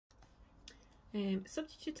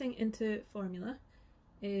Substituting into formula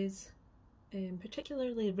is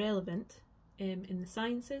particularly relevant in the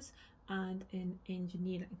sciences and in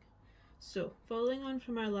engineering. So, following on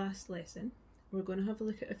from our last lesson, we're going to have a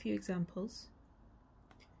look at a few examples.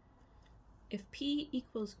 If P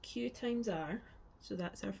equals Q times R, so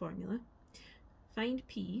that's our formula, find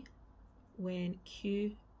P when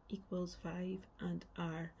Q equals 5 and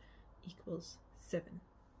R equals 7.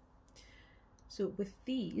 So with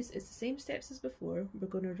these, it's the same steps as before. We're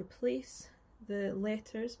going to replace the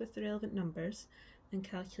letters with the relevant numbers and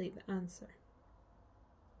calculate the answer.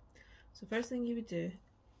 So first thing you would do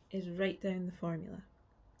is write down the formula.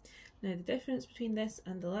 Now the difference between this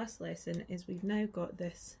and the last lesson is we've now got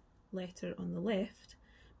this letter on the left,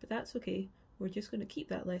 but that's okay. We're just going to keep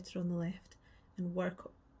that letter on the left and work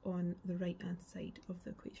on the right hand side of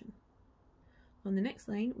the equation. On the next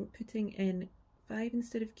line, we're putting in 5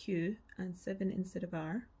 instead of Q and 7 instead of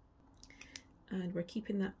R, and we're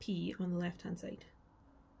keeping that P on the left hand side.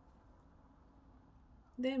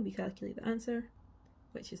 Then we calculate the answer,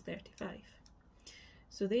 which is 35.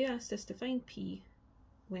 So they asked us to find P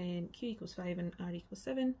when Q equals 5 and R equals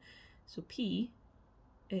 7, so P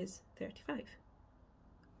is 35,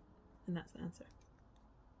 and that's the answer.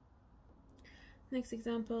 Next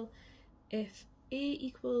example, if A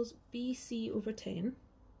equals BC over 10,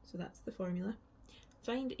 so that's the formula,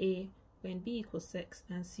 find A when B equals 6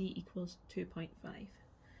 and C equals 2.5.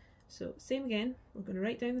 So same again, we're going to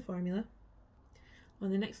write down the formula.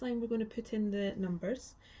 On the next line we're going to put in the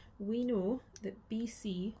numbers. We know that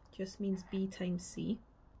BC just means B times C.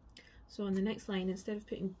 So on the next line, instead of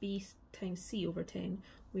putting B times C over 10,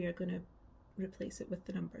 we are going to replace it with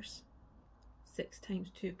the numbers. 6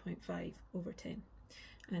 times 2.5 over 10.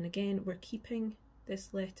 And again, we're keeping this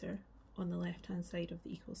letter on the left hand side of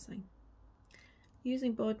the equal sign.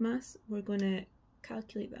 Using BODMAS, we're going to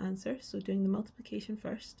calculate the answer, so doing the multiplication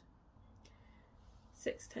first.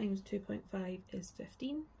 6 times 2.5 is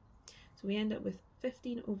 15, so we end up with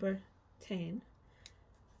 15 over 10,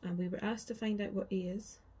 and we were asked to find out what A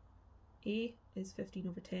is. A is 15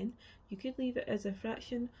 over 10. You could leave it as a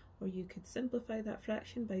fraction, or you could simplify that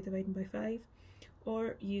fraction by dividing by 5,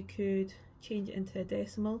 or you could change it into a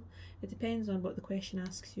decimal. It depends on what the question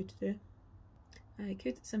asks you to do. I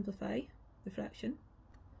could simplify the fraction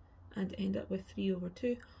and end up with 3 over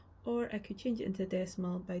 2, or I could change it into a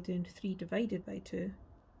decimal by doing 3 divided by 2,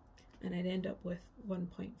 and I'd end up with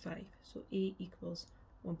 1.5. So A equals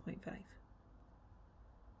 1.5.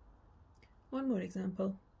 One more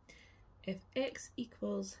example. If x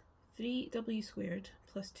equals 3w squared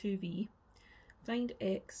plus 2v, find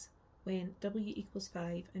x when w equals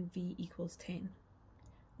 5 and v equals 10.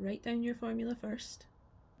 Write down your formula first.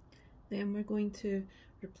 Then we're going to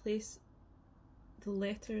replace the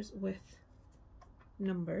letters with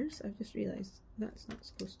numbers. I've just realised that's not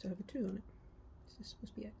supposed to have a 2 on it. It's just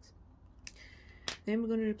supposed to be x. Then we're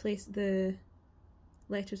going to replace the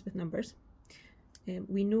letters with numbers.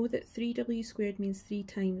 We know that 3w squared means 3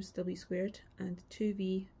 times w squared, and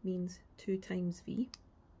 2v means 2 times v.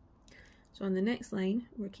 So on the next line,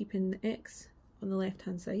 we're keeping the x on the left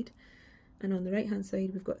hand side, and on the right hand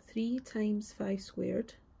side we've got 3 times 5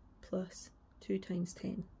 squared plus 2 times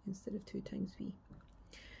 10 instead of 2 times v.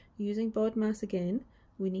 Using BODMAS again,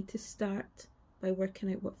 we need to start by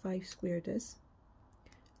working out what 5 squared is.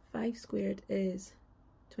 5 squared is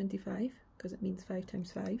 25, because it means 5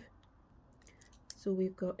 times 5. So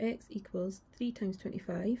we've got x equals 3 times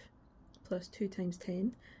 25 plus 2 times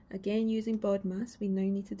 10. Again, using BODMAS, we now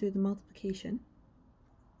need to do the multiplication.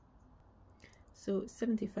 So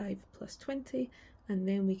 75 plus 20, and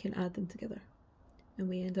then we can add them together. And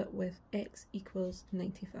we end up with x equals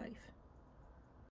 95.